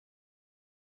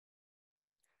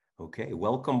Okay,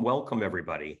 welcome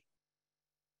everybody.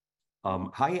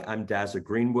 Hi, I'm Dazza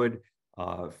Greenwood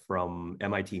from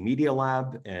MIT Media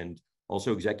Lab and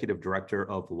also Executive Director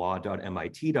of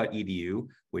law.MIT.edu,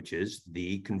 which is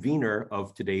the convener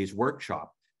of today's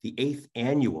workshop, the 8th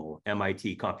annual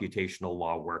MIT Computational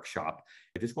Law Workshop.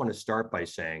 I just want to start by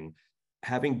saying,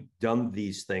 having done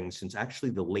these things since actually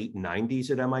the late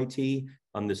 90s at MIT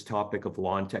on this topic of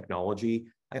law and technology,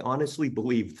 I honestly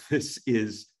believe this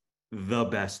is the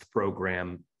best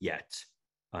program yet.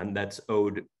 And that's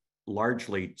owed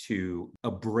largely to a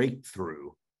breakthrough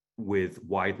with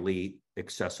widely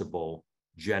accessible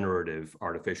generative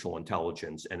artificial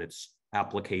intelligence and its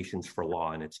applications for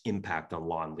law and its impact on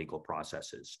law and legal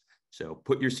processes. So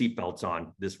put your seatbelts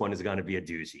on. This one is going to be a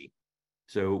doozy.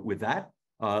 So with that,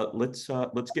 let's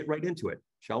get right into it,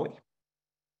 shall we?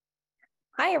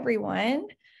 Hi, everyone.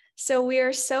 So we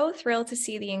are so thrilled to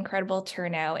see the incredible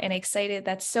turnout and excited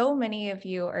that so many of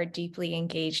you are deeply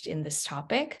engaged in this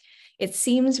topic. It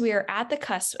seems we are at the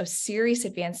cusp of serious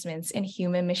advancements in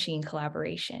human-machine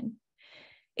collaboration.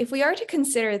 If we are to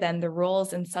consider then the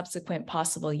roles and subsequent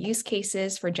possible use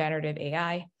cases for generative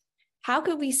AI, how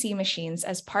could we see machines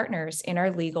as partners in our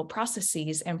legal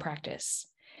processes and practice?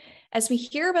 As we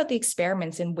hear about the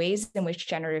experiments and ways in which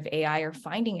generative AI are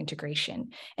finding integration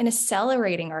and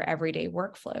accelerating our everyday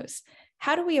workflows,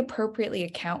 how do we appropriately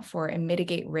account for and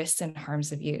mitigate risks and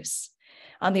harms of use?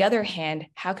 On the other hand,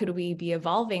 how could we be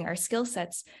evolving our skill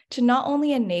sets to not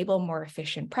only enable more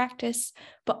efficient practice,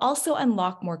 but also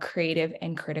unlock more creative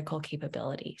and critical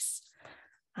capabilities?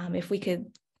 If we could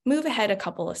move ahead a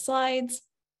couple of slides.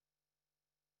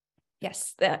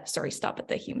 Yes, stop at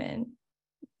the human.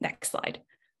 Next slide.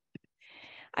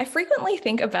 I frequently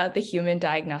think about the Human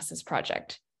Diagnosis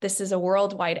Project. This is a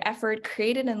worldwide effort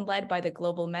created and led by the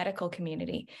global medical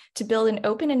community to build an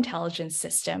open intelligence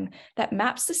system that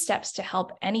maps the steps to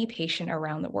help any patient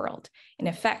around the world, in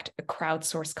effect, a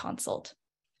crowdsourced consult.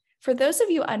 For those of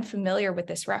you unfamiliar with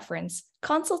this reference,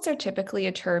 consults are typically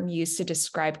a term used to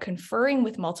describe conferring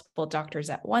with multiple doctors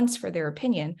at once for their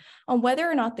opinion on whether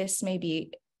or not this may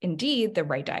be indeed the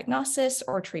right diagnosis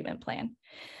or treatment plan.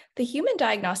 The Human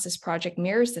Diagnosis Project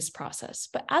mirrors this process,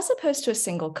 but as opposed to a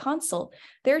single consult,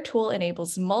 their tool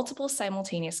enables multiple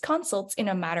simultaneous consults in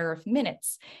a matter of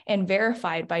minutes and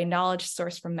verified by knowledge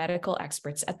sourced from medical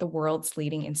experts at the world's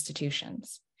leading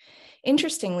institutions.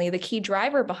 Interestingly, the key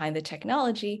driver behind the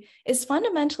technology is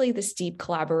fundamentally this deep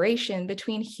collaboration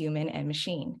between human and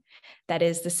machine. That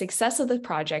is, the success of the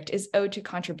project is owed to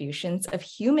contributions of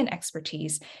human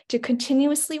expertise to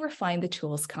continuously refine the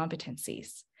tool's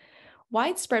competencies.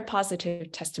 Widespread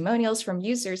positive testimonials from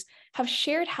users have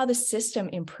shared how the system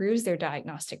improves their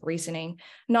diagnostic reasoning,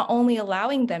 not only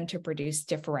allowing them to produce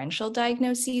differential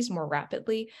diagnoses more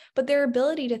rapidly, but their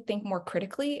ability to think more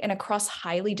critically and across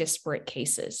highly disparate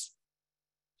cases.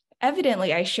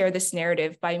 Evidently, I share this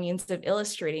narrative by means of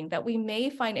illustrating that we may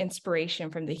find inspiration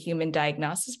from the Human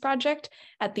Diagnosis Project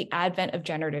at the advent of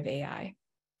generative AI.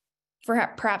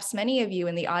 Perhaps many of you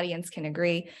in the audience can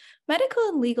agree, medical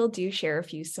and legal do share a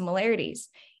few similarities,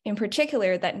 in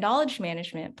particular that knowledge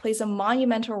management plays a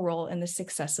monumental role in the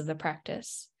success of the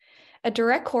practice. A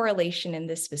direct correlation in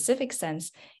this specific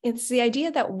sense is the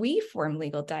idea that we form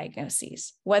legal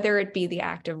diagnoses, whether it be the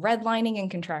act of redlining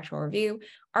and contractual review,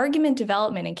 argument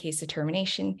development and case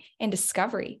determination, and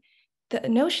discovery. The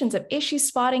notions of issue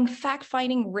spotting,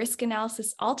 fact-finding, risk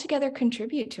analysis altogether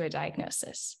contribute to a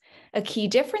diagnosis. A key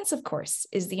difference, of course,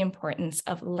 is the importance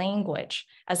of language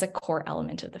as a core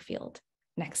element of the field.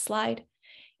 Next slide.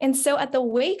 And so at the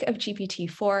wake of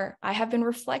GPT-4, I have been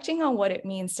reflecting on what it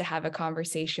means to have a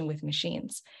conversation with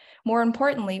machines. More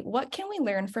importantly, what can we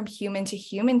learn from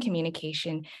human-to-human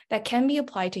communication that can be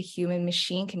applied to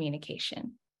human-machine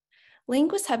communication?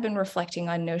 Linguists have been reflecting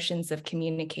on notions of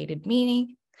communicated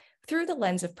meaning through the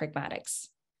lens of pragmatics.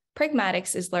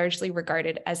 Pragmatics is largely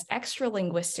regarded as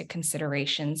extra-linguistic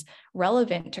considerations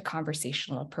relevant to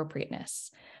conversational appropriateness.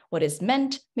 What is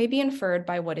meant may be inferred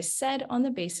by what is said on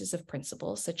the basis of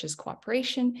principles such as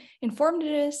cooperation,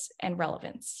 informativeness, and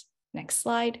relevance. Next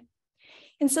slide.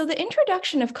 And so the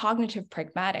introduction of cognitive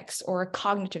pragmatics, or a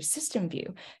cognitive system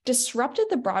view, disrupted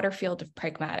the broader field of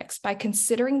pragmatics by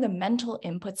considering the mental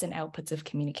inputs and outputs of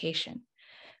communication.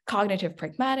 Cognitive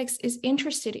pragmatics is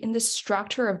interested in the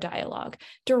structure of dialogue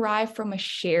derived from a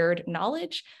shared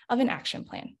knowledge of an action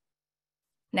plan.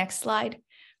 Next slide.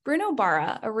 Bruno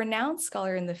Barra, a renowned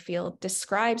scholar in the field,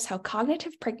 describes how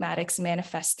cognitive pragmatics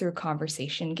manifests through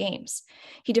conversation games.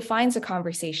 He defines a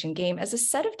conversation game as a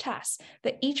set of tasks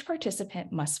that each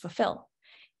participant must fulfill.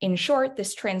 In short,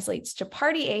 this translates to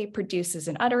party A produces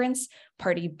an utterance,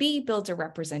 party B builds a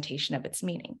representation of its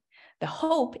meaning. The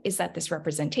hope is that this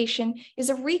representation is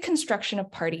a reconstruction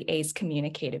of party A's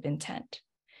communicative intent.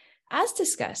 As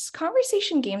discussed,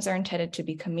 conversation games are intended to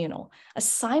be communal, a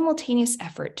simultaneous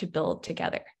effort to build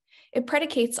together. It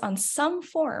predicates on some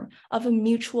form of a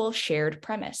mutual shared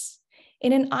premise.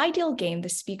 In an ideal game, the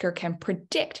speaker can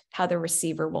predict how the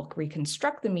receiver will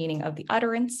reconstruct the meaning of the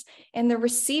utterance, and the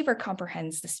receiver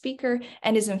comprehends the speaker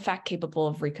and is in fact capable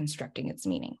of reconstructing its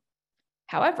meaning.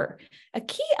 However, a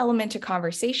key element to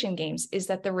conversation games is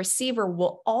that the receiver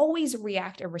will always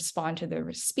react or respond to the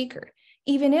speaker,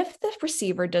 even if the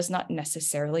receiver does not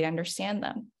necessarily understand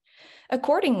them.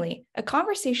 Accordingly, a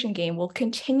conversation game will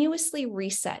continuously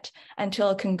reset until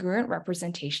a congruent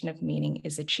representation of meaning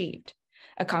is achieved.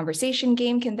 A conversation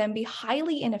game can then be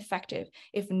highly ineffective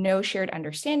if no shared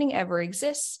understanding ever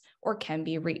exists or can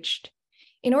be reached.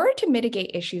 In order to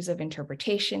mitigate issues of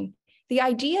interpretation, the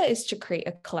idea is to create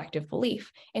a collective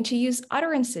belief and to use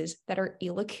utterances that are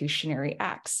elocutionary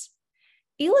acts.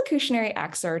 Elocutionary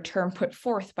acts are a term put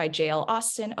forth by J.L.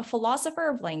 Austin, a philosopher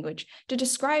of language, to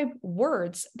describe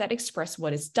words that express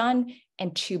what is done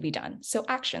and to be done, so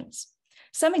actions.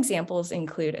 Some examples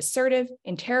include assertive,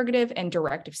 interrogative, and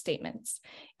directive statements.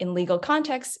 In legal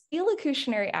contexts,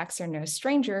 elocutionary acts are no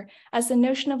stranger, as the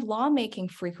notion of lawmaking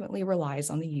frequently relies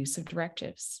on the use of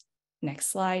directives. Next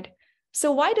slide.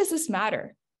 So why does this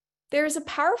matter? There is a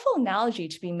powerful analogy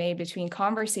to be made between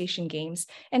conversation games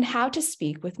and how to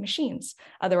speak with machines,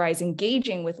 otherwise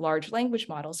engaging with large language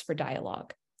models for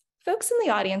dialogue. Folks in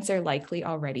the audience are likely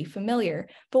already familiar,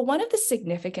 but one of the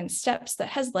significant steps that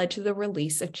has led to the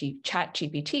release of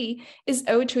ChatGPT is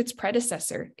owed to its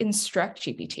predecessor,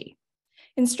 InstructGPT.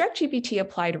 InstructGPT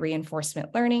applied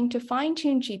reinforcement learning to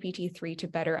fine-tune GPT-3 to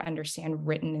better understand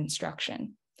written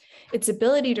instruction. Its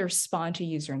ability to respond to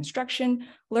user instruction,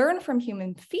 learn from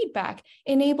human feedback,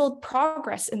 enabled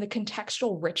progress in the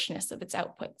contextual richness of its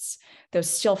outputs, though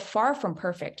still far from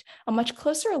perfect, a much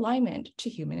closer alignment to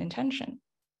human intention.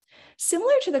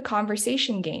 Similar to the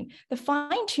conversation game, the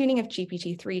fine-tuning of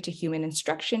GPT-3 to human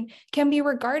instruction can be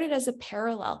regarded as a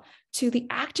parallel to the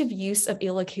active use of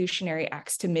elocutionary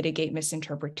acts to mitigate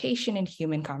misinterpretation in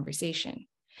human conversation.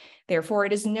 Therefore,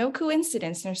 it is no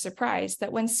coincidence nor surprise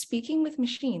that when speaking with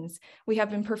machines, we have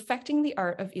been perfecting the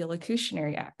art of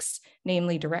elocutionary acts,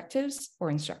 namely directives or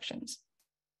instructions.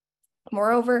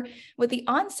 Moreover, with the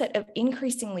onset of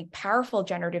increasingly powerful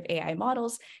generative AI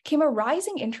models came a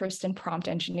rising interest in prompt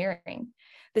engineering.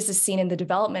 This is seen in the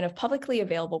development of publicly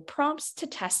available prompts to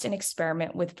test and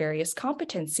experiment with various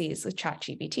competencies with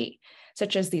ChatGPT,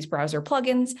 such as these browser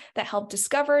plugins that help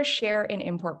discover, share, and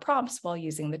import prompts while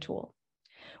using the tool.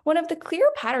 One of the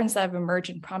clear patterns that have emerged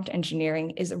in prompt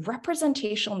engineering is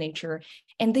representational nature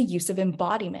and the use of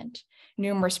embodiment.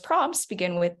 Numerous prompts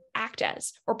begin with act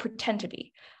as or pretend to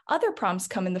be. Other prompts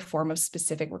come in the form of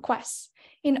specific requests.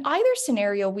 In either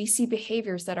scenario, we see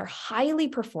behaviors that are highly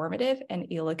performative and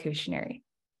elocutionary.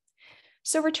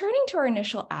 So returning to our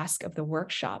initial ask of the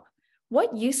workshop,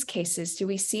 what use cases do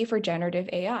we see for generative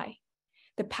AI?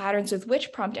 The patterns with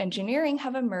which prompt engineering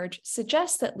have emerged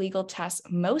suggest that legal tasks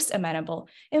most amenable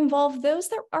involve those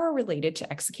that are related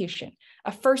to execution,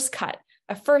 a first cut,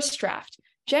 a first draft,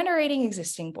 generating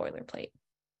existing boilerplate.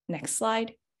 Next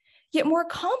slide. Yet more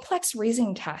complex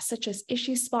reasoning tasks such as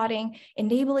issue spotting,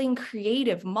 enabling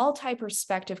creative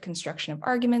multi-perspective construction of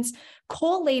arguments,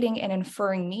 collating and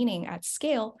inferring meaning at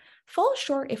scale fall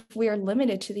short if we are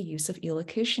limited to the use of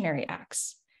elocutionary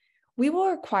acts. We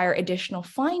will require additional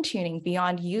fine-tuning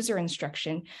beyond user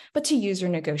instruction, but to user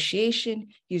negotiation,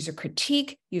 user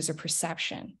critique, user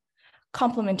perception.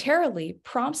 Complementarily,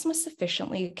 prompts must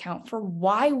sufficiently account for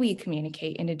why we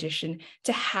communicate in addition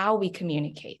to how we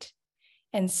communicate.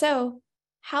 And so,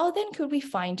 how then could we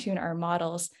fine-tune our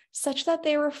models such that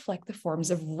they reflect the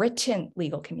forms of written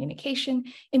legal communication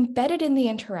embedded in the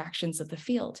interactions of the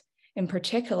field, in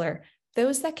particular,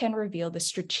 those that can reveal the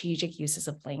strategic uses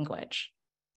of language?